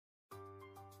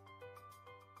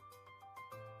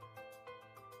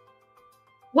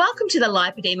Welcome to the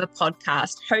Lipedema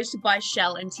podcast, hosted by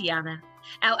Shell and Tiana.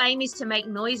 Our aim is to make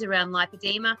noise around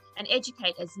lipedema and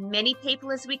educate as many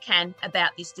people as we can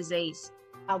about this disease.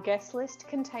 Our guest list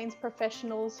contains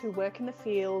professionals who work in the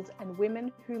field and women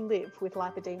who live with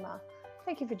lipedema.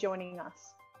 Thank you for joining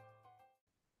us.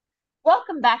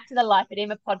 Welcome back to the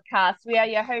Lipedema podcast. We are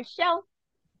your host, Shell.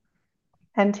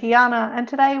 And Tiana, and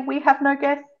today we have no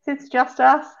guests, it's just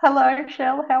us. Hello,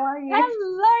 Shell, how are you?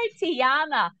 Hello,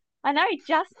 Tiana. I know,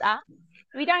 just us.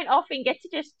 We don't often get to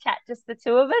just chat, just the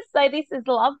two of us, so this is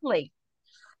lovely.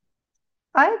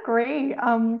 I agree.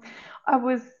 I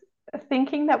was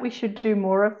thinking that we should do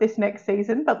more of this next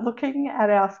season, but looking at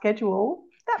our schedule,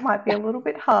 that might be a little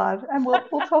bit hard, and we'll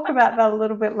talk about that a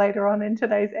little bit later on in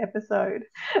today's episode.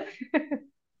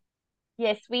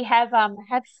 Yes, we have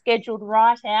scheduled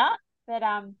right out,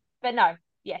 but no,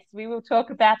 yes, we will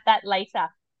talk about that later.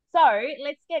 So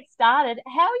let's get started.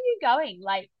 How are you going?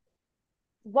 Like,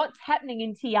 what's happening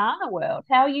in Tiana world?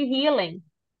 How are you healing?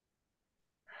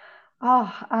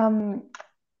 I'm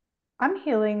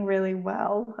healing really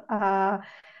well.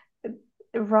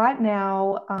 Right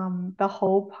now, the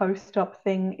whole post-op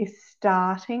thing is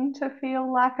starting to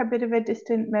feel like a bit of a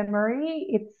distant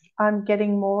memory. I'm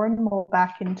getting more and more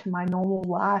back into my normal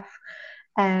life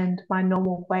and my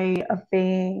normal way of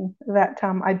being, that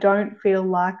I don't feel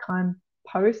like I'm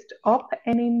post-op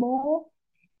anymore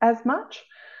as much.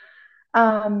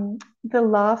 The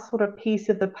last sort of piece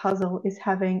of the puzzle is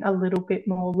having a little bit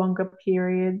more longer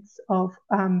periods of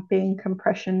being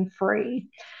compression free.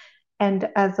 And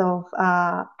as of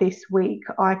this week,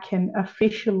 I can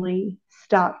officially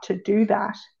start to do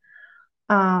that.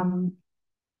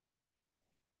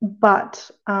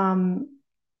 But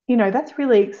that's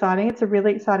really exciting. It's a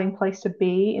really exciting place to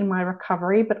be in my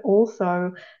recovery, but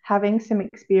also having some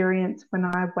experience when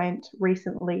I went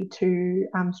recently to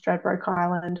Stradbroke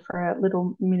Island for a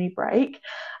little mini break.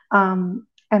 And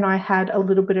I had a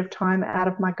little bit of time out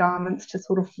of my garments to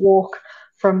sort of walk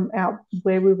from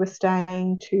where we were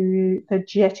staying to the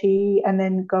jetty and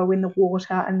then go in the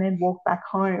water and then walk back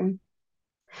home.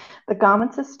 The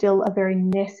garments are still a very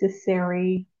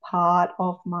necessary part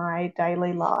of my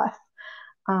daily life.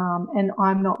 And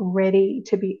I'm not ready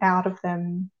to be out of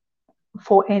them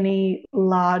for any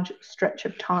large stretch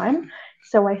of time.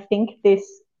 So I think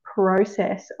this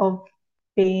process of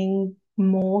being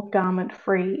more garment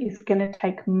free is going to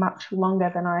take much longer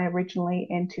than I originally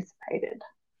anticipated.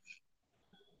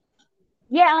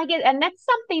 Yeah, I get, and that's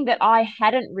something that I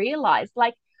hadn't realized.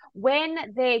 Like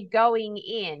when they're going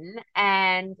in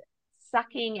and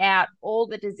sucking out all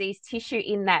the diseased tissue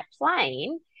in that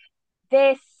plane,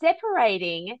 they're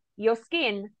separating your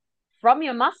skin from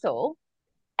your muscle.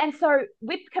 And so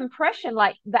with compression,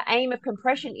 like the aim of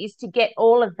compression is to get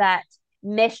all of that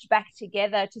meshed back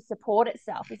together to support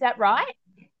itself. Is that right?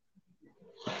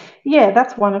 Yeah,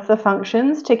 that's one of the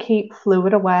functions. To keep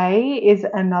fluid away is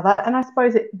another. And I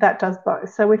suppose that does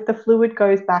both. So if the fluid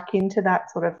goes back into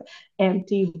that sort of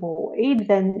empty void,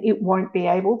 then it won't be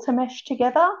able to mesh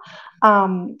together.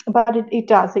 But it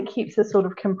does. It keeps it sort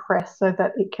of compressed so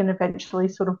that it can eventually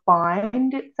sort of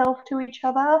bind itself to each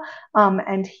other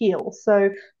and heal. So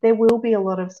there will be a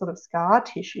lot of sort of scar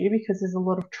tissue because there's a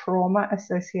lot of trauma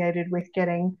associated with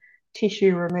getting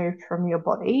tissue removed from your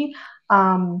body.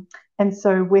 And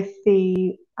so with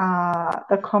the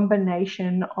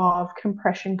combination of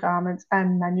compression garments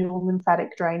and manual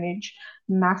lymphatic drainage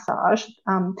massage,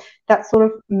 that's sort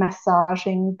of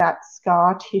massaging that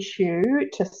scar tissue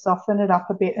to soften it up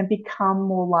a bit and become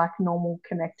more like normal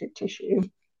connected tissue.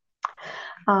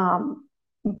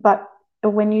 But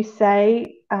when you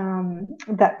say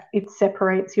that it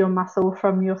separates your muscle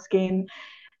from your skin,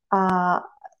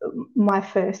 my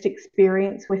first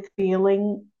experience with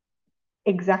feeling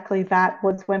exactly that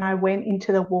was when I went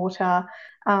into the water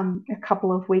a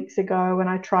couple of weeks ago and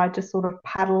I tried to sort of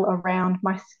paddle around.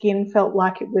 My skin felt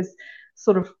like it was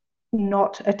sort of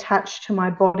not attached to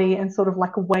my body and sort of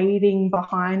like wading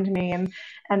behind me,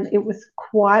 and it was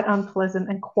quite unpleasant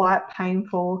and quite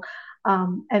painful.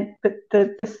 But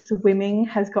the swimming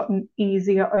has gotten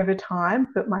easier over time.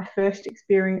 But my first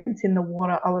experience in the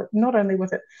water, not only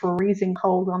was it freezing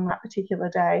cold on that particular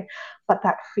day, but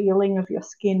that feeling of your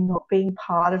skin not being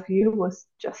part of you was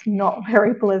just not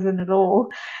very pleasant at all.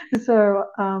 So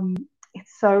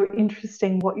it's so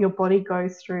interesting what your body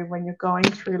goes through when you're going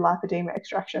through lipedema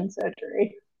extraction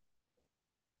surgery.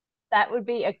 That would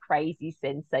be a crazy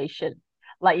sensation.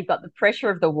 Like you've got the pressure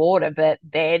of the water, but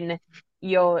then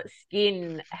your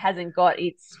skin hasn't got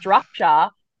its structure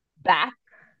back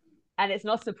and it's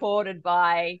not supported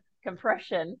by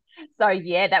compression. So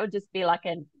yeah, that would just be like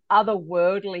an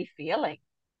otherworldly feeling.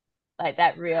 Like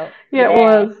that real, Yeah, it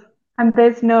yeah. was. And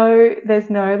there's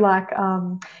no like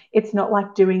it's not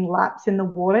like doing laps in the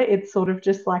water. It's sort of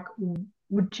just like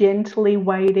gently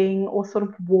wading or sort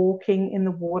of walking in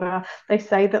the water. They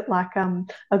say that like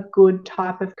a good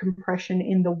type of compression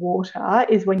in the water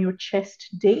is when you're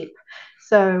chest deep.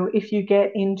 So if you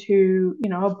get into, you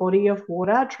know, a body of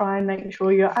water, try and make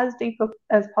sure you're as deep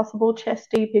as possible, chest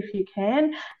deep if you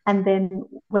can. And then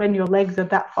when your legs are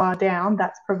that far down,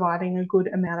 that's providing a good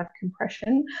amount of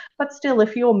compression. But still,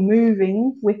 if you're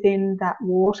moving within that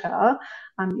water,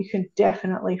 you can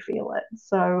definitely feel it.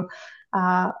 So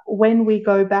when we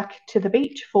go back to the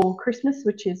beach for Christmas,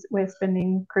 which is we're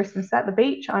spending Christmas at the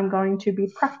beach, I'm going to be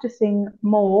practicing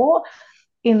more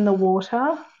in the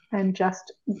water and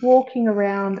just walking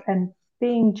around and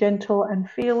being gentle and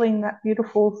feeling that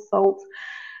beautiful salt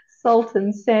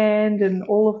and sand and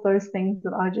all of those things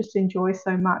that I just enjoy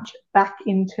so much back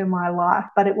into my life.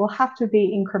 But it will have to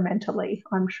be incrementally,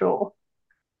 I'm sure.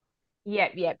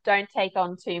 Yep, yep. Don't take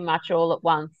on too much all at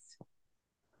once.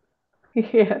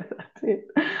 Yeah, that's it.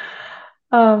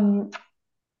 Um,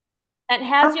 And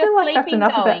how's I your feel like that's sleeping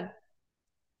enough about. going?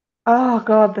 Oh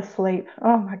God, the sleep.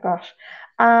 Oh my gosh.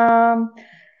 Um,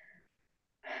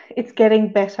 it's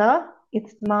getting better.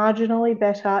 It's marginally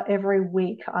better every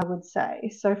week, I would say.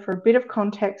 So, for a bit of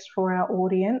context for our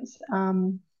audience,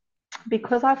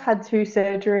 because I've had two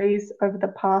surgeries over the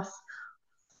past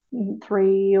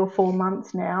 3 or 4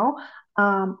 months now,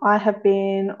 I have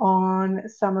been on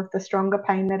some of the stronger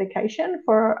pain medication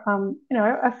for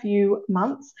a few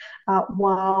months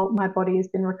while my body has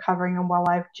been recovering and while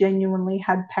I've genuinely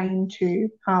had pain to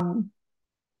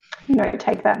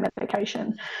take that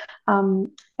medication.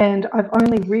 And I've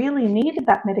only really needed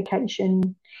that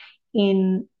medication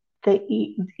in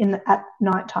at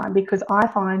night time because I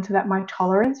find that my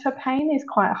tolerance for pain is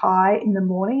quite high in the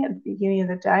morning. At the beginning of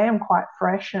the day, I'm quite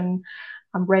fresh and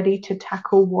I'm ready to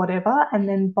tackle whatever. And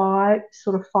then by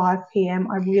sort of 5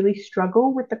 p.m., I really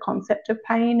struggle with the concept of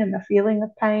pain and the feeling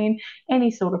of pain,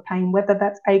 any sort of pain, whether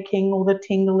that's aching or the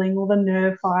tingling or the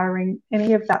nerve firing,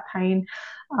 any of that pain.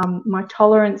 My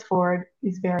tolerance for it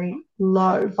is very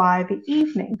low by the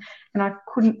evening, and I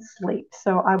couldn't sleep.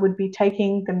 So I would be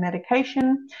taking the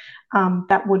medication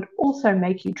that would also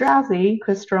make you drowsy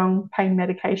because strong pain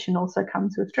medication also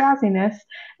comes with drowsiness.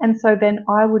 And so then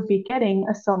I would be getting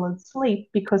a solid sleep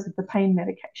because of the pain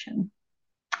medication.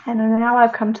 And now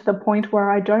I've come to the point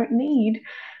where I don't need,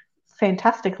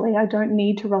 fantastically, I don't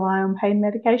need to rely on pain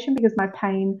medication because my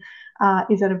pain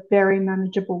is at a very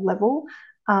manageable level.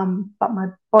 But my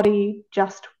body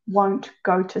just won't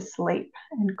go to sleep.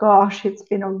 And gosh, it's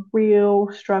been a real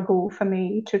struggle for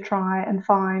me to try and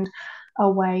find a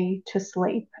way to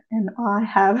sleep. And I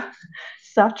have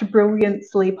such brilliant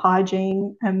sleep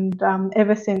hygiene. And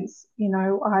ever since,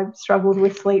 I've struggled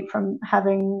with sleep from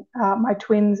having my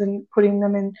twins and putting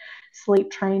them in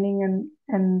sleep training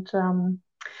and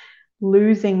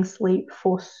losing sleep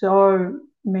for so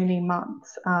many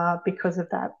months because of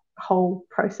that whole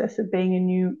process of being a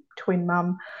new twin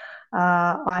mum.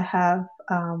 I have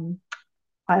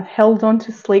I've held on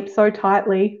to sleep so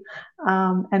tightly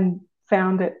and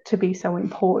found it to be so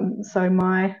important. So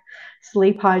my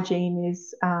sleep hygiene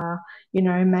is,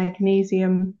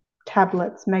 magnesium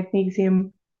tablets,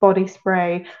 magnesium body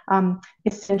spray,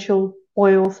 essential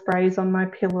oil sprays on my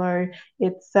pillow.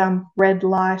 It's red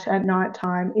light at night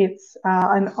time. It's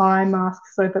an eye mask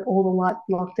so that all the light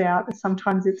blocked out.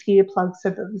 Sometimes it's earplugs so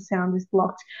that the sound is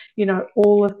blocked.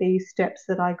 All of these steps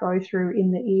that I go through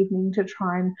in the evening to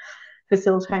try and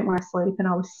facilitate my sleep. And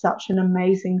I was such an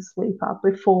amazing sleeper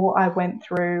before I went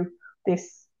through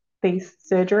these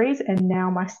surgeries, and now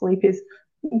my sleep is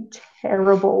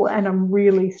terrible, and I'm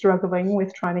really struggling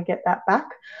with trying to get that back.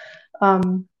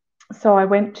 So I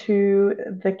went to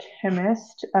the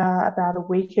chemist about a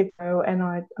week ago, and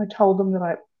I told them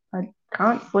that I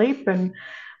can't sleep, and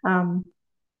um,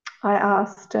 I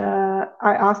asked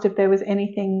if there was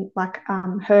anything like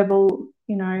herbal,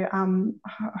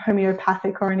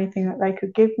 homeopathic or anything that they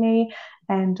could give me,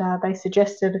 and they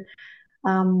suggested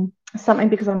something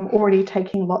because I'm already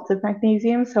taking lots of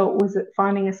magnesium. So it was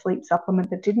finding a sleep supplement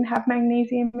that didn't have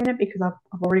magnesium in it because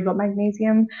I've already got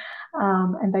magnesium.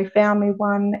 And they found me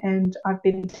one, and I've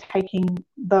been taking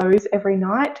those every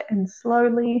night, and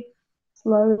slowly,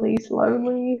 my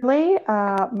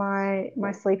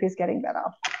sleep is getting better.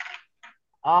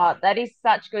 Oh, that is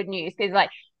such good news because,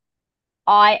 like,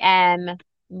 I am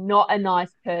not a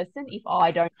nice person if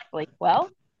I don't sleep well.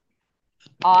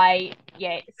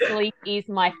 Yeah, sleep is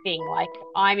my thing. Like,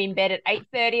 I'm in bed at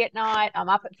 8:30 at night. I'm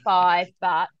up at 5,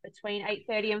 but between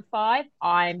 8:30 and 5,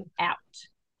 I'm out.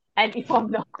 And if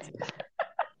I'm not,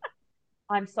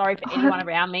 I'm sorry for anyone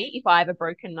around me if I have a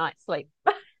broken night's sleep.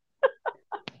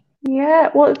 Yeah,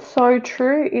 well, it's so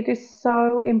true. It is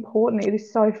so important. It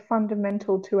is so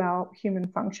fundamental to our human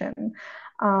function.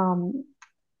 Um,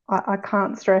 I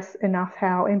can't stress enough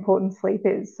how important sleep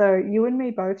is. So you and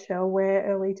me both, shall we're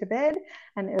early to bed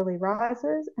and early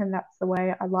risers, and that's the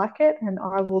way I like it. And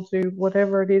I will do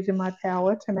whatever it is in my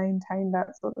power to maintain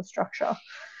that sort of structure.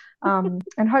 And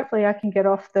hopefully I can get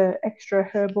off the extra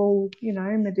herbal,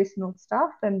 medicinal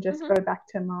stuff and just Hmm. go back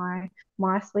to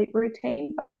my sleep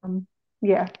routine.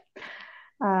 Yeah,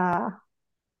 uh,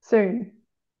 soon.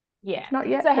 Yeah. Not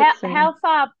yet, So but how soon.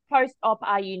 far post-op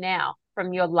are you now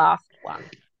from your last one?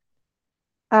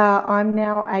 I'm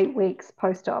now 8 weeks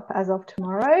post-op as of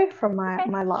tomorrow from my Okay.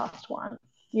 my last one.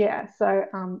 Yeah, so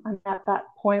I'm at that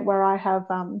point where I have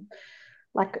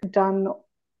like done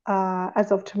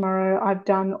as of tomorrow, I've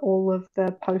done all of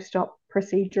the post-op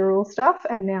procedural stuff,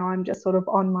 and now I'm just sort of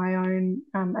on my own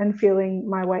and feeling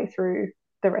my way through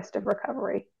the rest of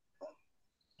recovery.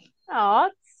 Oh,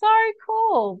 it's so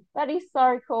cool. That is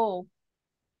so cool.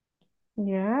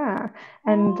 Yeah,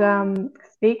 and Oh,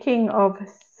 speaking of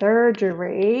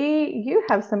surgery, you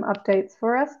have some updates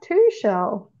for us too,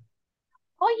 Shell.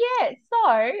 oh yeah.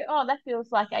 That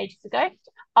feels like ages ago.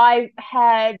 I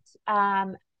had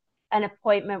an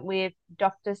appointment with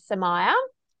Dr. Samaya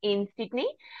in Sydney.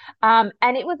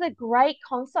 And it was a great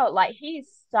consult. Like, he's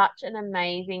such an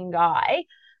amazing guy.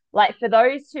 Like, for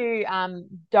those who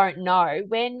don't know,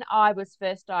 when I was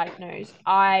first diagnosed,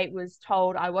 I was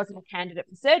told I wasn't a candidate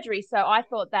for surgery. So I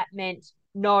thought that meant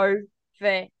no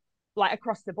for like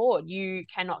across the board, you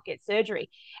cannot get surgery.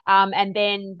 And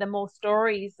then the more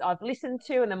stories I've listened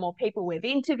to and the more people we've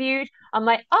interviewed, I'm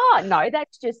like, oh, no,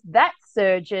 that's just that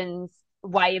surgeon's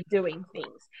way of doing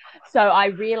things. So I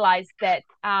realized that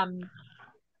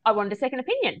I wanted a second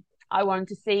opinion. I wanted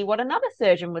to see what another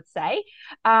surgeon would say.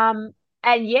 Um,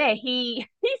 and yeah, he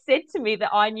said to me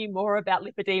that I knew more about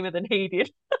lipedema than he did,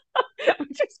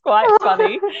 which is quite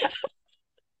funny.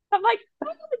 I'm like, oh,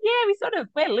 yeah,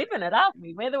 we're living it, aren't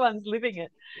we? We're the ones living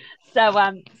it. So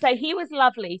he was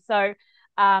lovely. So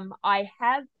I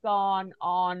have gone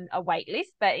on a wait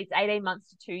list, but it's 18 months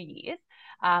to 2 years.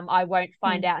 I won't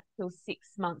find out until 6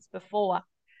 months before.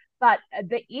 But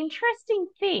the interesting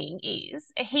thing is,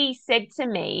 he said to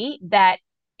me that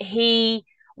he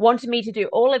wanted me to do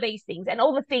all of these things and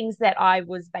all the things that I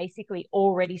was basically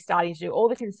already starting to do, all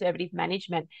the conservative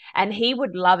management. And he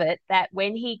would love it that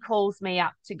when he calls me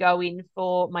up to go in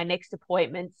for my next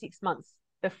appointment 6 months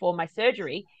before my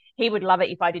surgery, he would love it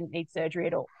if I didn't need surgery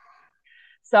at all.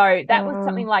 So that was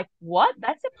something Oh, like, what?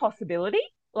 That's a possibility.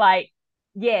 Like,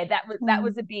 yeah, that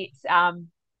was a bit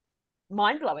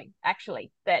mind blowing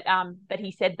actually that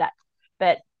he said that.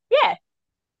 But yeah,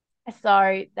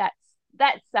 so that's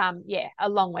yeah, a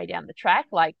long way down the track,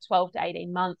 like 12 to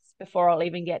 18 months before I'll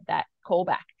even get that call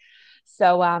back.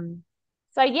 So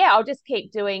yeah, I'll just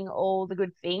keep doing all the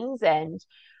good things, and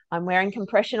I'm wearing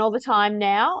compression all the time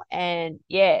now. And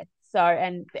yeah,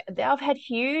 I've had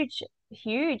huge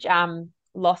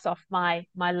loss off my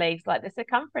legs. Like, the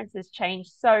circumference has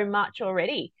changed so much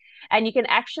already. And you can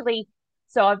actually,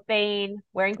 so I've been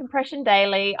wearing compression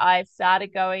daily. I've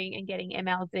started going and getting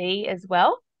MLD as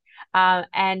well.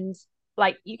 And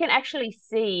like, you can actually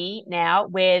see now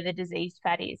where the diseased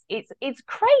fat is. It's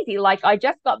crazy. Like, I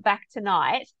just got back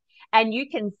tonight and you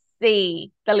can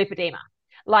see the lipedema.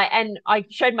 Like, and I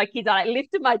showed my kids, I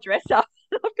lifted my dress up.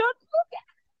 I've got,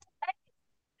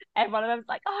 and one of them's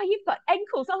like, oh, you've got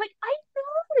ankles. I'm like, I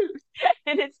know.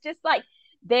 And it's just like,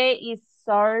 there is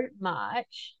so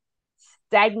much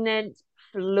stagnant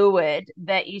fluid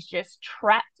that is just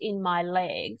trapped in my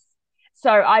legs. So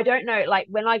I don't know, like,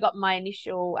 when I got my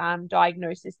initial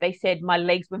diagnosis, they said my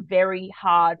legs were very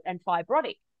hard and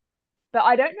fibrotic. But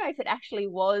I don't know if it actually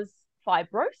was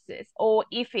fibrosis or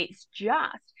if it's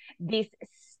just this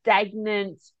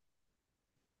stagnant,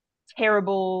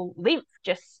 terrible lymph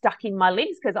just stuck in my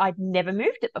limbs because I'd never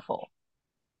moved it before.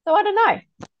 So I don't know.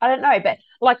 I don't know. But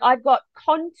like, I've got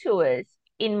contours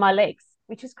in my legs,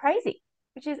 which is crazy,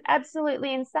 which is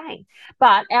absolutely insane.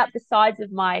 But out the sides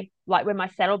of my, like where my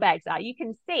saddlebags are, you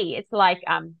can see it's like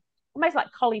almost like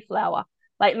cauliflower.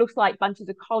 Like, it looks like bunches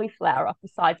of cauliflower off the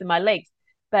sides of my legs.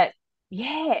 But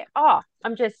yeah,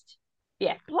 I'm just,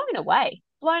 yeah, blown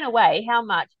away how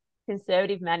much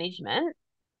conservative management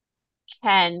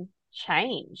can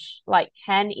change, like,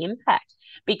 can impact.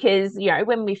 Because,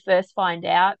 when we first find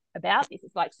out about this,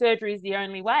 it's like surgery is the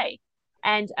only way.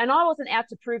 And I wasn't out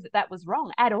to prove that that was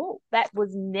wrong at all. That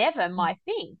was never my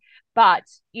thing. But,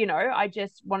 I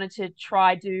just wanted to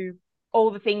try do all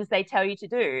the things they tell you to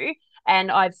do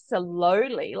And I've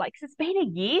slowly, like, 'cause it's been a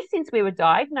year since we were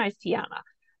diagnosed, Tiana.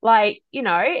 Like,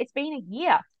 it's been a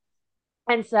year.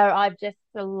 And so I've just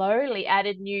slowly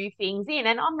added new things in,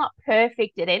 and I'm not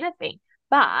perfect at anything,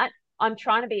 but I'm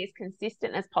trying to be as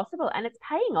consistent as possible, and it's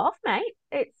paying off, mate.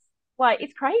 It's like,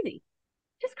 it's crazy,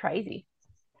 just crazy.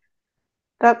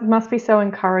 That must be so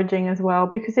encouraging as well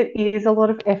because it is a lot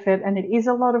of effort and it is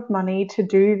a lot of money to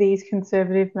do these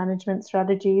conservative management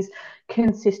strategies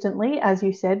consistently, as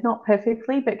you said, not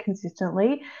perfectly, but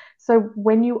consistently. So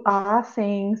when you are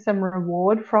seeing some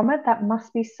reward from it, that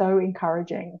must be so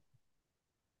encouraging.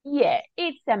 Yeah,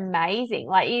 it's amazing.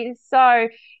 Like, it's so,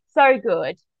 so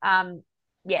good.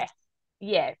 Yeah,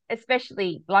 yeah,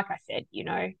 especially like I said,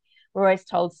 we're always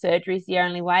told surgery is the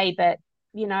only way, but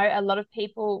a lot of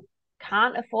people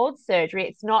can't afford surgery.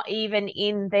 It's not even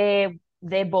in the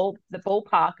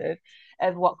ballpark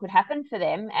of what could happen for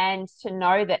them. And to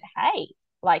know that, hey,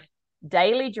 like,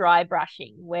 daily dry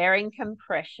brushing, wearing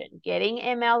compression, getting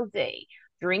MLD,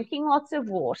 drinking lots of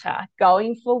water,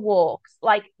 going for walks,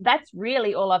 like, that's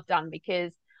really all I've done,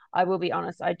 because I will be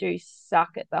honest, I do suck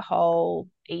at the whole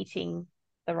eating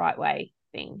the right way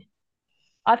thing.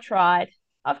 I've tried.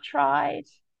 I've tried.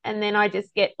 And then I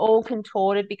just get all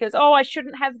contorted because, oh, I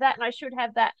shouldn't have that and I should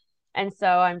have that. And so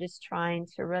I'm just trying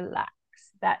to relax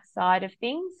that side of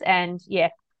things. And yeah.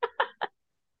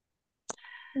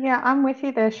 Yeah, I'm with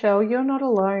you there, Shell. You're not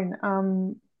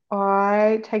alone.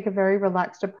 I take a very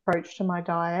relaxed approach to my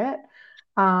diet,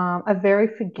 a very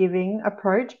forgiving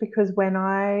approach because when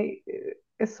I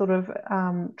sort of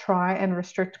try and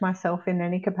restrict myself in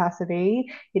any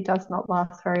capacity, it does not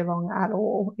last very long at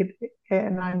all.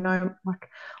 And I know, like,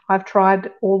 I've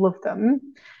tried all of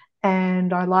them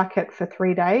and I like it for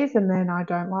 3 days and then I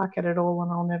don't like it at all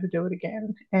and I'll never do it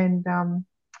again. And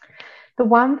the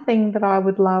one thing that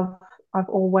I've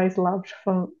always loved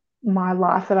for my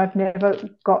life that I've never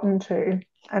gotten to,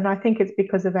 and I think it's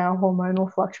because of our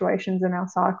hormonal fluctuations in our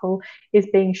cycle, is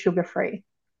being sugar free.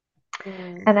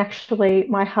 Mm. And actually,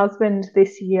 my husband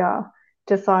this year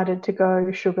decided to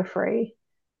go sugar free,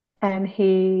 and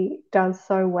he does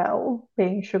so well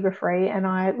being sugar free. And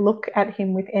I look at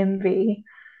him with envy,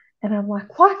 and I'm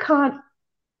like, why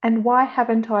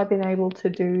haven't I been able to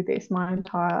do this my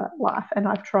entire life? And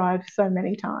I've tried so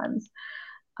many times.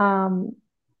 Um,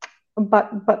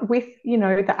 but with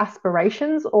the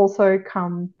aspirations also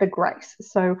come the grace.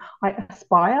 So I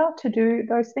aspire to do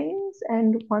those things,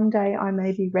 and one day I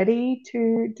may be ready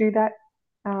to do that,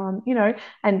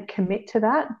 and commit to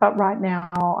that. But right now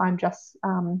I'm just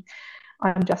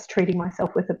treating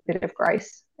myself with a bit of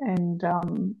grace, and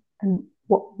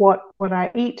what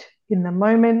I eat in the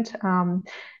moment.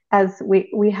 As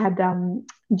we had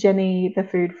Jenny, the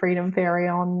food freedom fairy,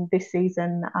 on this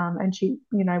season, and she,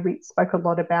 we spoke a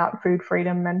lot about food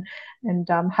freedom and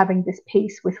having this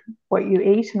peace with what you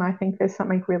eat, and I think there's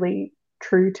something really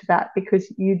true to that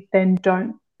because you then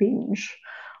don't binge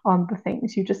on the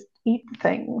things. You just eat the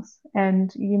things, and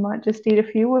you might just eat a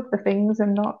few of the things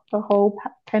and not the whole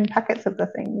 10 packets of the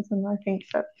things. And I think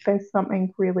that there's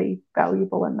something really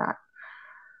valuable in that.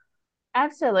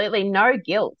 Absolutely no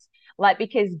guilt. Like,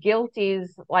 because guilt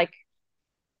is like,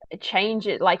 change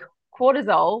it, like,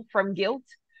 cortisol from guilt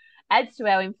adds to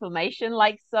our inflammation.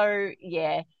 Like, so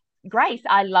yeah, grace.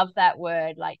 I love that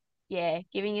word. Like, yeah,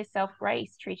 giving yourself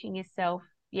grace, treating yourself.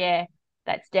 Yeah,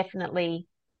 that's definitely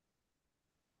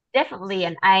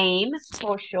an aim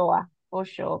for sure, for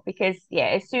sure. Because yeah,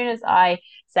 as soon as I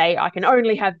say I can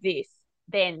only have this,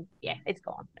 then yeah, it's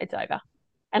gone, it's over.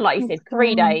 And like you said, It's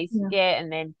three gone. days, Yeah. yeah,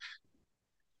 and then.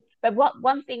 But what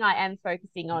one thing I am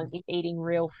focusing on is eating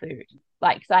real food.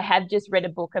 Like, so I have just read a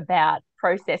book about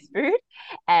processed food,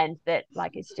 and that,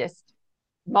 like, it's just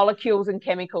molecules and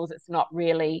chemicals. It's not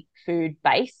really food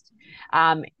based.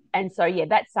 And so yeah,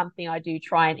 that's something I do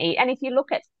try and eat. And if you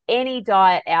look at any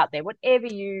diet out there, whatever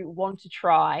you want to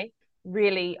try,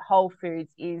 really whole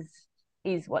foods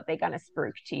is what they're going to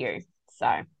spruik to you.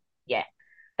 So yeah,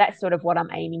 that's sort of what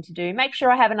I'm aiming to do. Make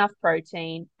sure I have enough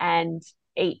protein and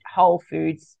eat whole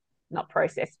foods, not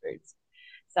processed foods.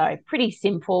 So pretty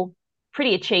simple,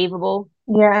 pretty achievable.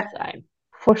 Yeah, So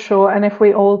for sure. And if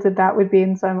we all did that, we'd be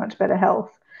in so much better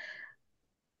health.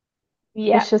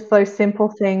 yeah, It's just those simple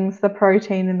things, the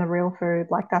protein in the real food,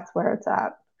 like that's where it's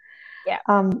at. yeah.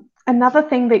 Another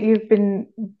thing that you've been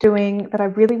doing that I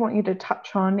really want you to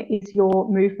touch on is your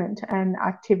movement and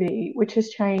activity, which has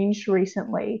changed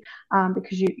recently,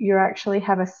 because you actually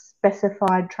have a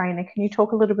specified trainer. Can you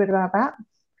talk a little bit about that?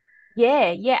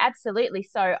 Yeah, yeah, absolutely.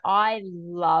 So I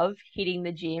love hitting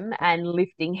the gym and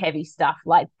lifting heavy stuff.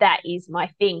 Like, that is my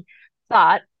thing.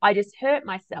 but I just hurt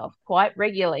myself quite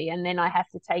regularly. And then I have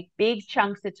to take big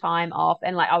chunks of time off.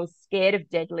 And like I was scared of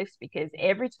deadlifts because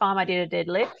every time I did a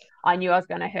deadlift, I knew I was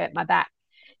going to hurt my back.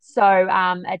 So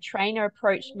a trainer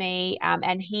approached me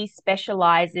and he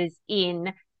specializes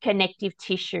in connective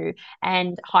tissue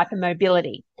and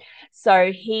hypermobility.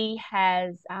 So he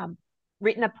has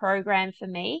written a program for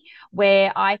me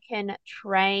where I can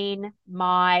train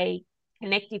my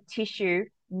connective tissue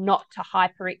not to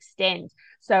hyperextend.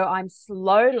 So I'm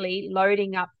slowly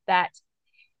loading up that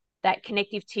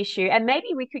connective tissue, and maybe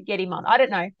we could get him on. I don't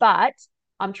know, but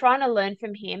I'm trying to learn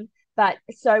from him. But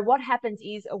so what happens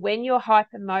is when you're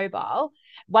hypermobile,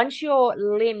 once your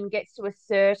limb gets to a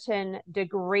certain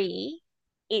degree,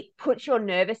 it puts your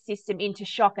nervous system into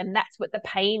shock, and that's what the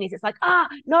pain is. It's like,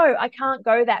 no, I can't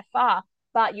go that far.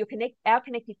 But our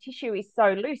connective tissue is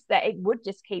so loose that it would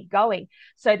just keep going.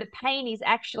 So the pain is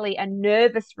actually a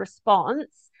nervous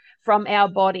response from our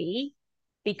body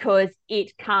because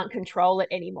it can't control it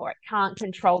anymore. It can't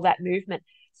control that movement.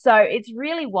 So it's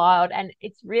really wild, and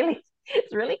it's really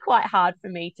quite hard for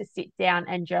me to sit down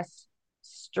and just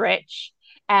stretch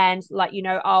and like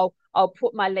I'll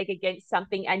put my leg against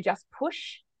something and just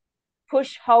push,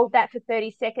 hold that for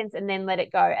 30 seconds and then let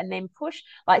it go and then push.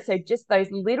 Like, so just those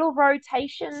little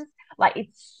rotations, like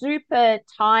it's super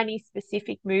tiny,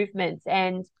 specific movements.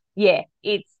 And yeah,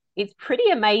 it's pretty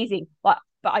amazing. But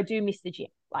I do miss the gym.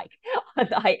 Like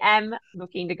I am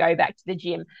looking to go back to the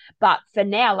gym. But for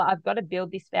now, like, I've got to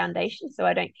build this foundation so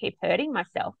I don't keep hurting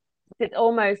myself. It's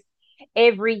almost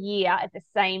every year at the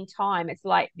same time. It's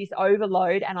like this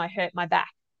overload and I hurt my back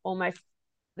almost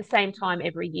the same time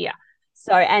every year.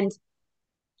 So, and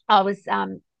I was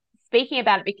speaking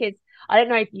about it because I don't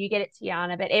know if you get it,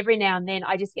 Tiana, but every now and then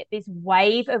I just get this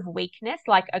wave of weakness,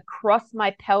 like across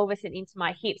my pelvis and into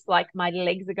my hips, like my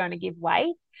legs are going to give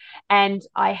way. And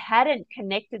I hadn't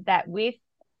connected that with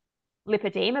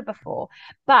lipedema before.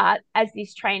 But as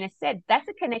this trainer said, that's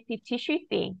a connective tissue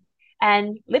thing.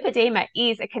 And lipedema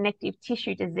is a connective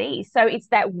tissue disease. So it's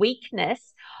that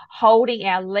weakness holding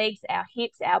our legs, our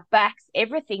hips, our backs,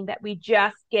 everything that we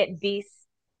just get this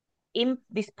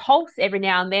pulse every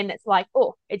now and then. It's like,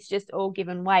 oh, it's just all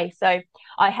given way. So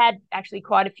I had actually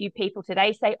quite a few people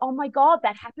today say, oh my God,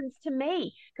 that happens to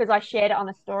me, because I shared it on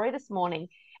a story this morning.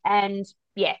 And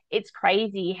yeah, it's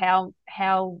crazy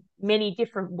how many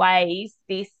different ways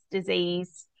this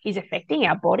disease is affecting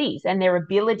our bodies and their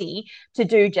ability to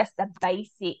do just the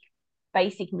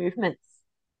basic movements.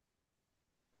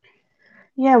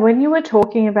 Yeah, when you were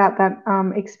talking about that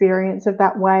experience of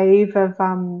that wave of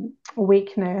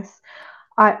weakness,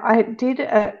 I did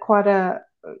quite a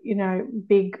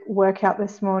big workout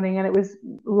this morning, and it was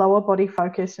lower body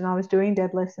focused, and I was doing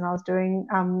deadlifts and I was doing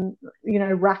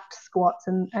racked squats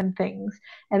and things,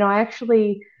 and I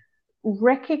actually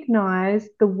recognized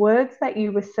the words that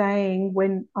you were saying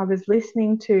when I was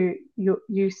listening to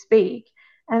you speak,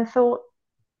 and thought,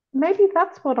 maybe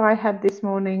that's what I had this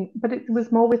morning, but it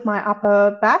was more with my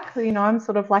upper back. I'm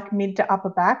sort of like mid to upper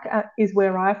back is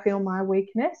where I feel my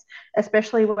weakness,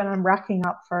 especially when I'm racking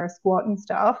up for a squat and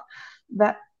stuff.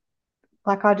 That,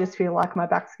 like, I just feel like my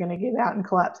back's going to give out and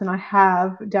collapse. And I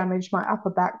have damaged my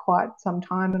upper back quite some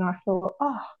time. And I thought,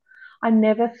 oh, I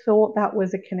never thought that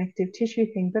was a connective tissue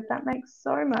thing, but that makes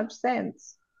so much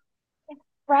sense.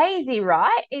 Crazy,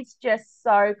 right? It's just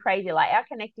so crazy. Like our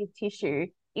connective tissue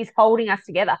is holding us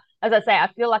together. As I say, I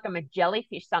feel like I'm a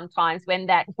jellyfish sometimes when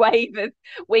that wave of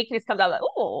weakness comes out, like,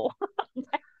 oh,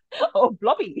 oh,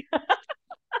 blobby.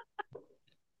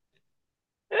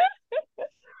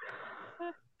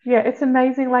 Yeah, it's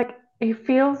amazing. Like, it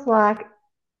feels like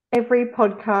every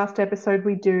podcast episode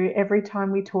we do, every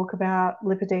time we talk about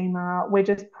lipedema, we're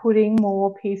just putting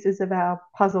more pieces of our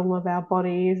puzzle of our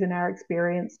bodies and our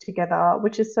experience together,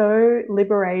 which is so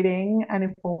liberating and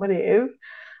informative.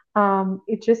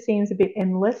 It just seems a bit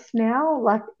endless now.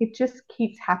 Like, it just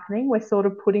keeps happening. We're sort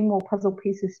of putting more puzzle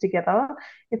pieces together.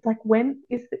 It's like, when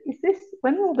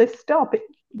will this stop?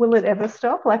 Will it ever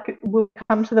stop? Like, we'll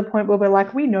come to the point where we're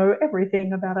like, we know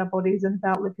everything about our bodies and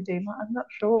about lipedema. I'm not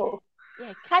sure.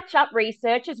 Yeah, catch up,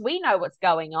 researchers. We know what's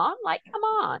going on. Like, come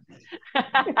on.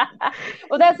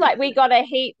 Well, that's like we got a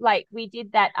heap, like we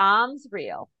did that arms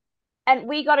reel and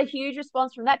we got a huge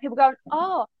response from that. People going,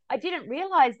 oh, I didn't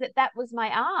realize that was my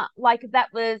arm. Like that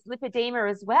was lipedema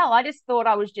as well. I just thought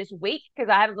I was just weak because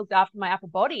I haven't looked after my upper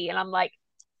body. And I'm like,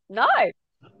 no,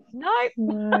 no,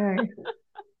 No.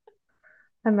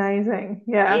 Amazing.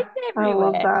 Yeah, it's I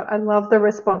love everywhere. that. I love the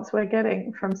response we're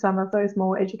getting from some of those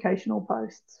more educational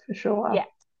posts for sure. Yeah,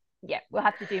 yeah, we'll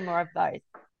have to do more of those.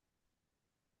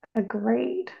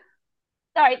 Agreed.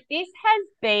 So this has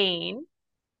been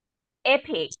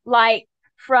epic. Like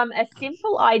from a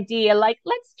simple idea, like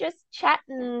let's just chat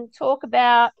and talk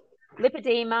about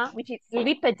lipedema, which is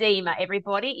lipedema,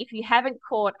 everybody. If you haven't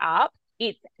caught up,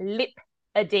 it's lip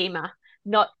edema,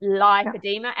 not Yeah.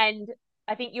 lipedema. And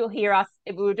I think you'll hear us,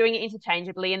 we were doing it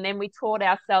interchangeably, and then we taught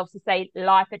ourselves to say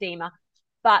lipedema.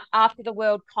 But after the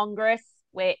World Congress,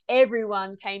 where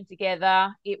everyone came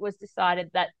together, it was decided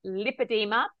that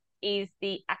lipedema is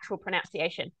the actual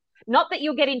pronunciation. Not that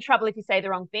you'll get in trouble if you say the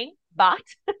wrong thing, but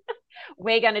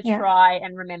we're going to Yeah. try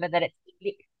and remember that it's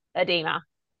lip edema,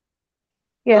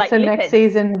 Yeah, like so next lipids.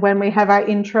 season when we have our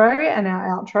intro and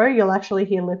our outro, you'll actually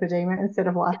hear lipedema instead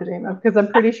of lipedema because I'm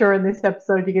pretty sure in this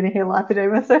episode you're going to hear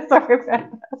lipedema. So sorry about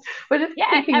that. We're just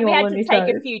Yeah, keeping and you we all had on to your take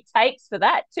a toes. few takes for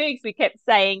that too, because we kept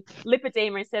saying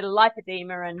lipedema instead of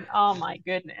lipedema, and oh my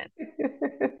goodness.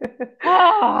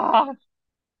 Ah,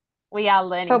 we are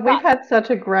learning. But we've But had such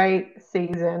a great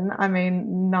season. I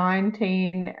mean,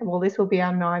 19, well, this will be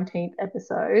our 19th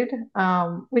episode,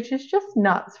 which is just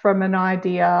nuts from an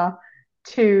idea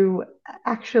to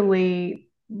actually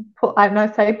pull, and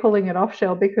I say pulling it off,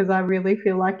 Shell, because I really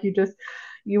feel like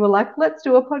you were like, let's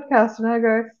do a podcast. And I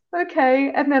go,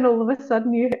 okay. And then all of a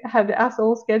sudden you had us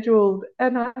all scheduled.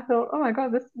 And I thought, oh my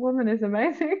God, this woman is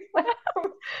amazing.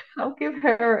 I'll give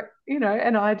her,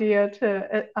 an idea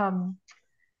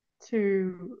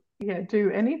to yeah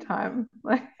do anytime.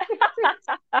 Like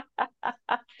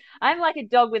I'm like a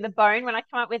dog with a bone. When I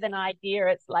come up with an idea,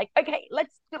 it's like, okay,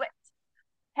 let's do it.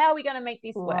 How are we going to make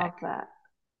this work? love that,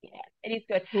 Yeah, it is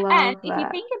good. And love if you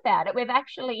that. think about it, we've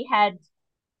actually had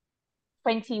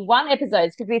 21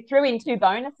 episodes because we threw in two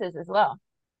bonuses as well.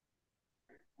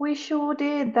 We sure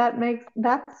did.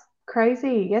 That's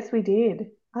crazy. Yes, we did.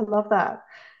 I love that.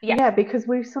 Yeah, Yeah, because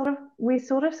we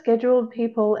sort of scheduled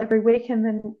people every week, and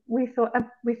then we thought,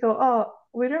 oh,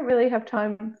 we don't really have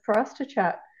time for us to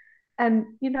chat. And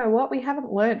you know what? We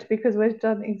haven't learnt because we've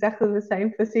done exactly the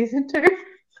same for season two.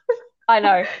 I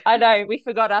know. I know. We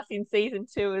forgot us in season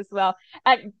two as well.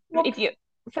 And if Whoops. you,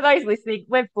 for those listening,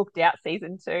 we've booked out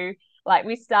season two. Like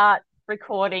we start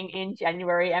recording in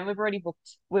January and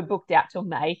we're booked out till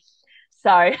May.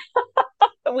 So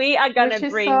we are going to Which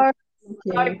is bring, so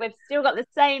so lovely. we've still got the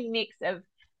same mix of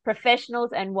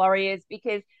professionals and warriors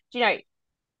because,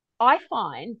 I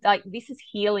find like this is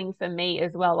healing for me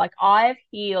as well. Like I've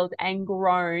healed and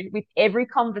grown with every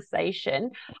conversation.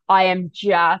 I am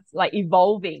just like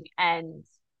evolving. And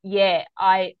yeah,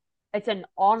 it's an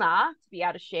honor to be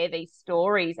able to share these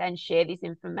stories and share this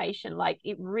information. Like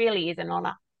it really is an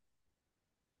honor.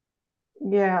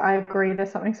 Yeah, I agree.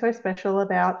 There's something so special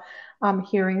about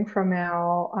hearing from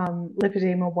our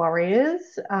lipedema warriors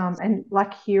and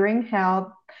like hearing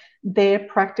how their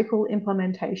practical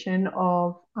implementation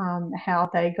of how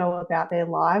they go about their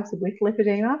lives with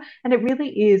lipedema. And it really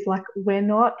is like we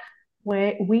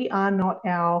are not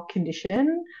our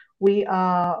condition. We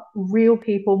are real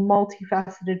people,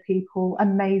 multifaceted people,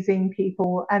 amazing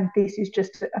people, and this is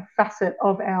just a facet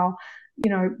of our,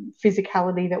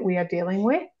 physicality that we are dealing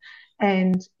with.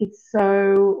 And it's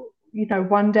so,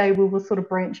 one day we will sort of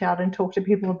branch out and talk to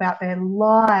people about their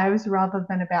lives rather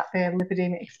than about their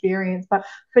lipedema experience. But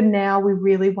for now, we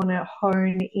really want to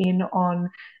hone in on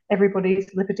everybody's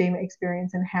lipedema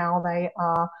experience and how they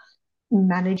are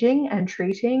managing and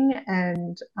treating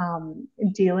and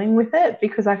dealing with it,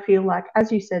 because I feel like,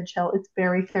 as you said, Shell, it's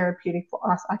very therapeutic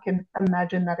for us. I can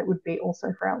imagine that it would be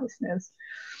also for our listeners.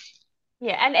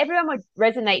 Yeah, and everyone would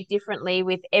resonate differently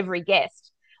with every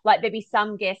guest. Like there'd be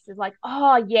some guests is like,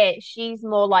 oh yeah, she's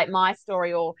more like my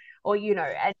story, or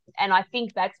and I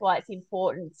think that's why it's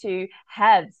important to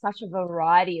have such a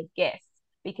variety of guests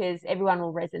because everyone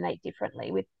will resonate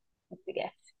differently with the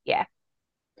guests. Yeah.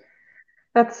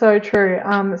 That's so true.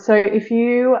 So, if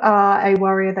you are a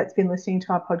warrior that's been listening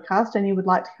to our podcast and you would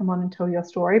like to come on and tell your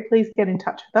story, please get in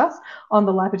touch with us on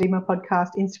the Lipedema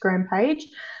Podcast Instagram page.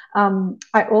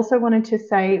 I also wanted to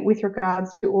say, with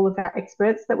regards to all of our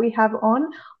experts that we have on,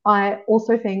 I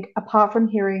also think, apart from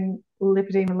hearing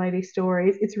lipedema lady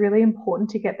stories, it's really important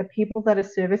to get the people that are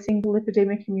servicing the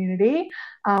lipedema community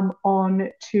on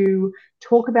to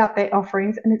talk about their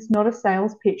offerings. And it's not a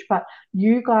sales pitch, but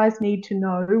you guys need to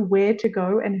know where to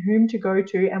go and whom to go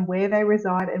to and where they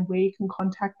reside and where you can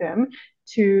contact them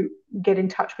to get in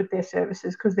touch with their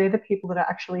services, because they're the people that are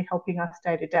actually helping us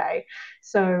day to day.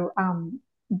 So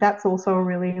that's also a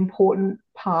really important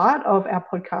part of our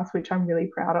podcast, which I'm really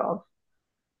proud of.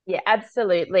 Yeah,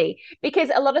 absolutely. Because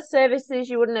a lot of services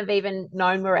you wouldn't have even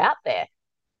known were out there.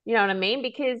 You know what I mean?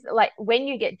 Because like when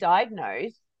you get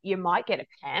diagnosed, you might get a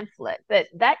pamphlet, but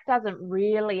that doesn't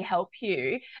really help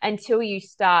you until you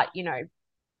start,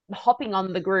 hopping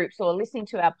on the groups or listening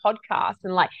to our podcast,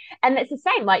 and it's the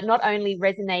same, like not only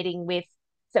resonating with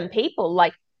some people,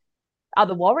 like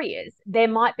other warriors, there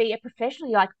might be a professional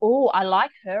you're like, oh, I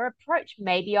like her approach,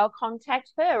 maybe I'll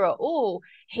contact her, or oh,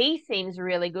 he seems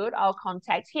really good, I'll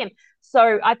contact him.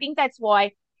 So I think that's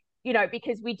why,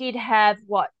 because we did have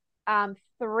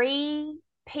three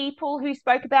people who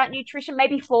spoke about nutrition,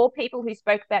 maybe four people who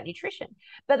spoke about nutrition,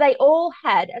 but they all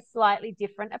had a slightly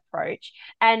different approach.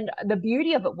 And the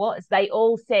beauty of it was they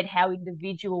all said how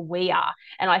individual we are.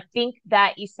 And I think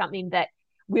that is something that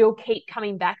we'll keep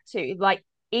coming back to. Like,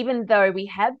 even though we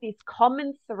have this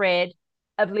common thread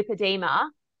of lipedema,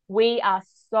 we are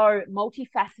so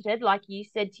multifaceted. Like you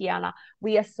said, Tiana,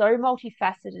 we are so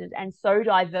multifaceted and so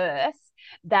diverse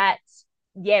that,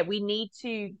 yeah, we need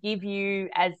to give you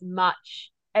as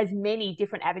many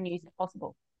different avenues as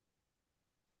possible.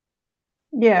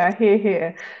 Yeah,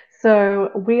 here. So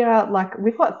we are like,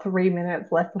 we've got 3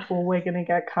 minutes left before we're going to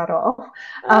get cut off.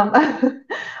 And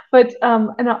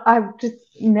I've just,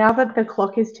 now that the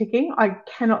clock is ticking, I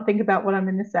cannot think about what I'm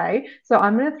going to say. So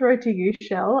I'm going to throw it to you,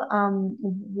 Shell.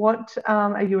 What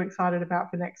are you excited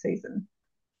about for next season?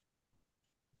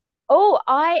 Oh,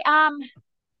 I'm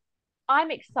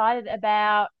excited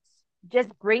about just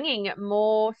bringing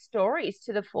more stories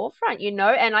to the forefront,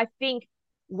 and I think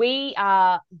we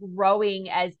are growing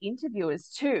as interviewers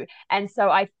too. And so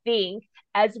I think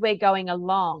as we're going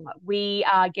along, we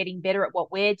are getting better at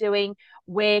what we're doing.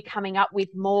 We're coming up with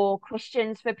more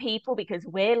questions for people because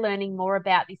we're learning more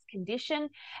about this condition.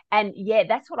 And yeah,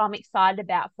 that's what I'm excited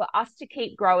about, for us to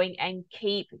keep growing and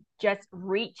keep just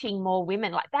reaching more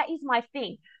women. Like, that is my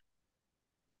thing.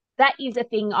 That is a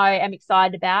thing I am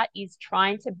excited about, is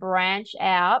trying to branch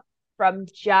out from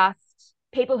just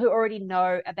people who already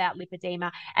know about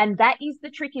lipedema. And that is the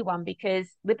tricky one, because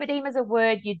lipedema is a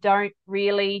word you don't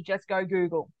really just go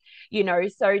Google, So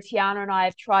Tiana and I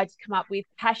have tried to come up with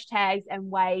hashtags and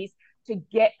ways to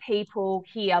get people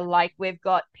here. Like, we've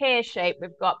got pear shape,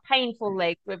 we've got painful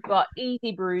legs, we've got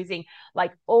easy bruising,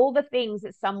 like all the things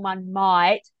that someone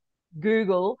might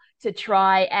Google to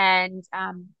try and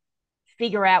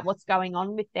figure out what's going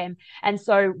on with them. And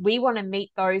so we want to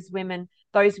meet those women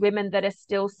that are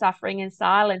still suffering in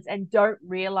silence and don't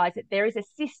realize that there is a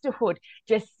sisterhood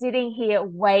just sitting here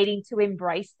waiting to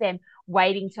embrace them,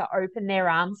 waiting to open their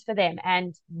arms for them.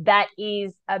 And that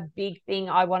is a big thing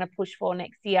I want to push for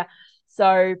next year.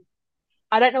 So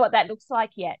I don't know what that looks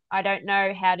like yet. I don't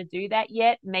know how to do that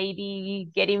yet. Maybe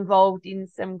get involved in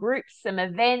some groups, some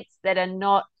events that are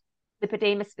not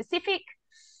lipedema specific.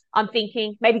 I'm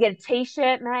thinking maybe get a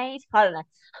t-shirt made. I don't know.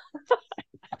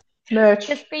 Merch.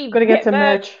 Just be Got to get get some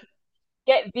merch.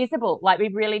 get visible. Like, we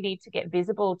really need to get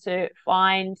visible to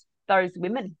those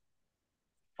women.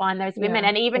 Find those women. Yeah,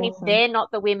 And even if awesome. they're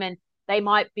not the women, they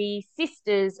might be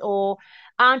sisters or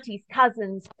aunties,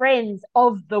 cousins, friends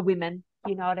of the women.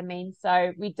 You know what I mean?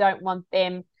 So we don't want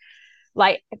them,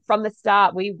 like, from the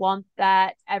start, we want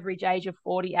that average age of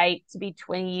 48 to be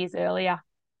 20 years earlier.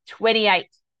 28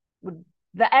 would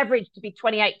the average to be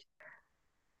 28.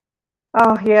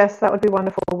 Oh, yes, that would be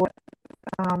wonderful.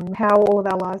 How all of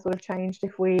our lives would have changed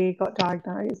if we got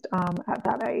diagnosed at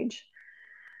that age.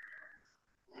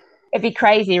 It'd be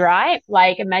crazy, right?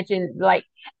 Like, imagine, like,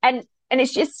 and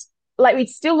it's just like, we'd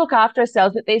still look after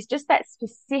ourselves, but there's just that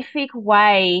specific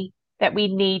way that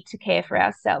we need to care for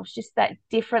ourselves, just that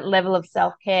different level of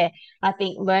self-care. I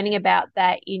think learning about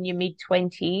that in your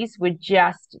mid-20s would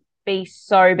just be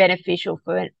so beneficial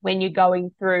for when you're going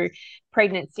through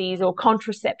pregnancies or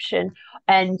contraception,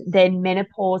 and then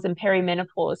menopause and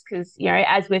perimenopause, because,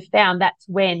 as we've found, that's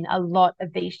when a lot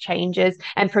of these changes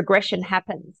and progression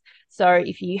happens. So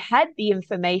if you had the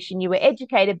information, you were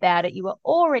educated about it, you were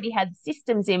already had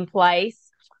systems in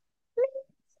place,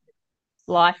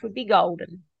 life would be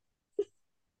golden.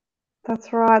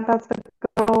 That's right. That's the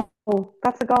goal.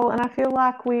 That's the goal. And I feel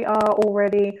like we are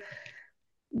already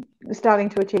starting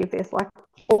to achieve this. Like,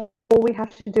 all we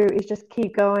have to do is just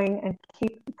keep going and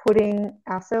keep putting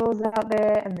ourselves out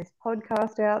there and this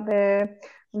podcast out there.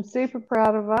 I'm super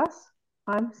proud of us.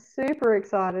 I'm super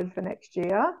excited for next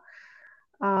year.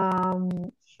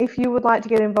 If you would like to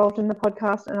get involved in the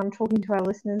podcast, and I'm talking to our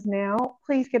listeners now,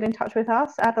 please get in touch with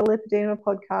us at the Lipedema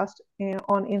Podcast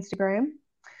on Instagram.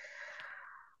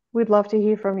 We'd love to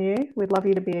hear from you. We'd love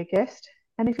you to be a guest.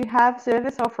 And if you have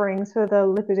service offerings for the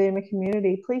lipedema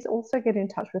community, please also get in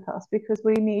touch with us, because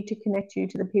we need to connect you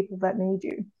to the people that need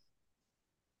you.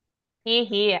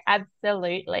 Here,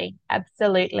 absolutely,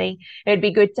 absolutely. It'd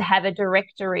be good to have a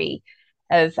directory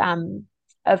of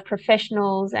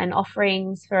professionals and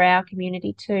offerings for our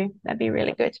community too. That'd be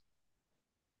really good.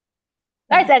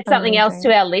 Let's Yeah, add something else to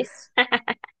amazing. our list.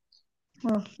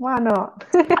 Oh, why not?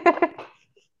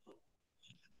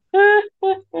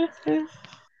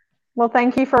 Well,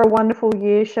 thank you for a wonderful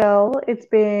year, Shell. It's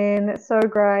been so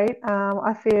great.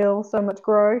 I feel so much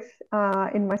growth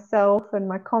in myself and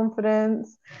my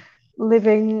confidence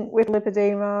living with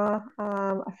lipedema.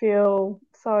 I feel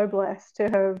so blessed to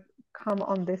have come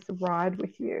on this ride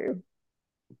with you.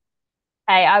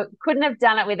 Hey, I couldn't have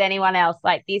done it with anyone else.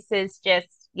 Like this is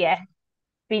just, yeah,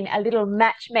 been a little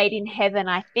match made in heaven,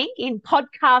 I think, in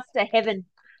podcaster heaven.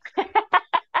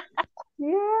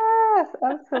 Yes,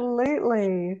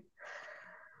 absolutely.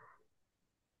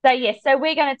 So, yes, so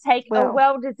we're going to take a Well,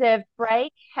 well-deserved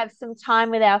break, have some time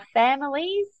with our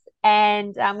families,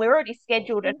 and we're already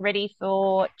scheduled and ready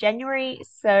for January.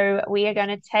 So we are going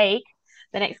to take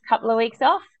the next couple of weeks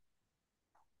off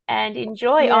and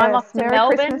enjoy. I'm off yes, to Merry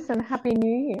Melbourne. Christmas and Happy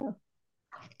New Year.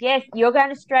 Yes, you're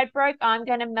going to Stradbroke. I'm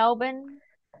going to Melbourne.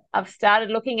 I've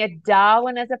started looking at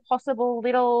Darwin as a possible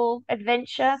little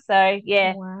adventure. So,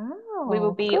 yeah, we will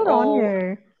Wow, be good on all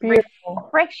you. Beautiful.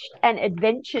 refreshed and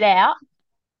adventured out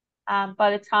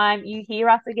by the time you hear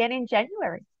us again in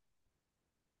January.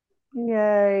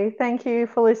 Yay. Thank you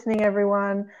for listening,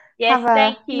 everyone. Yes, Have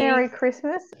thank a you. Merry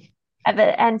Christmas.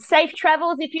 And safe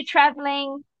travels if you're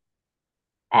traveling.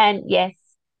 And yes,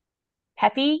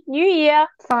 Happy New Year.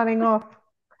 Signing off.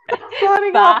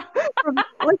 Signing Bye. off from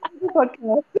Listen to the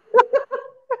Podcast.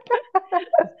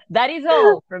 That is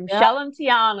all from Yeah, Shell and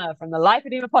Tiana from the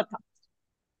Lipedema podcast.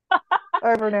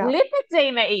 over and out.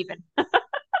 Lipedema, even.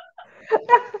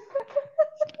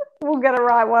 We'll get it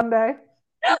right one day.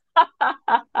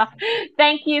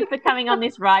 Thank you for coming on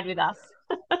this ride with us.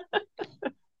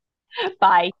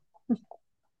 Bye.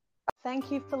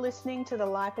 Thank you for listening to the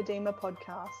Lipedema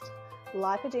Podcast.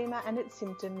 Lipedema and its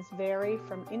symptoms vary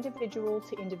from individual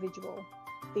to individual.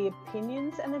 The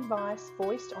opinions and advice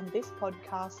voiced on this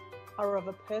podcast are of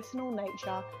a personal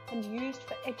nature and used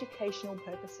for educational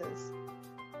purposes.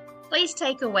 Please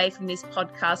take away from this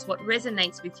podcast what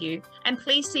resonates with you, and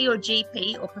please see your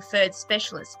GP or preferred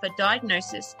specialist for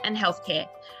diagnosis and healthcare.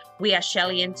 We are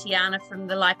Shelley and Tiana from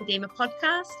the Lipedema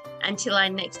podcast. Until our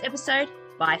next episode,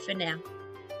 bye for now.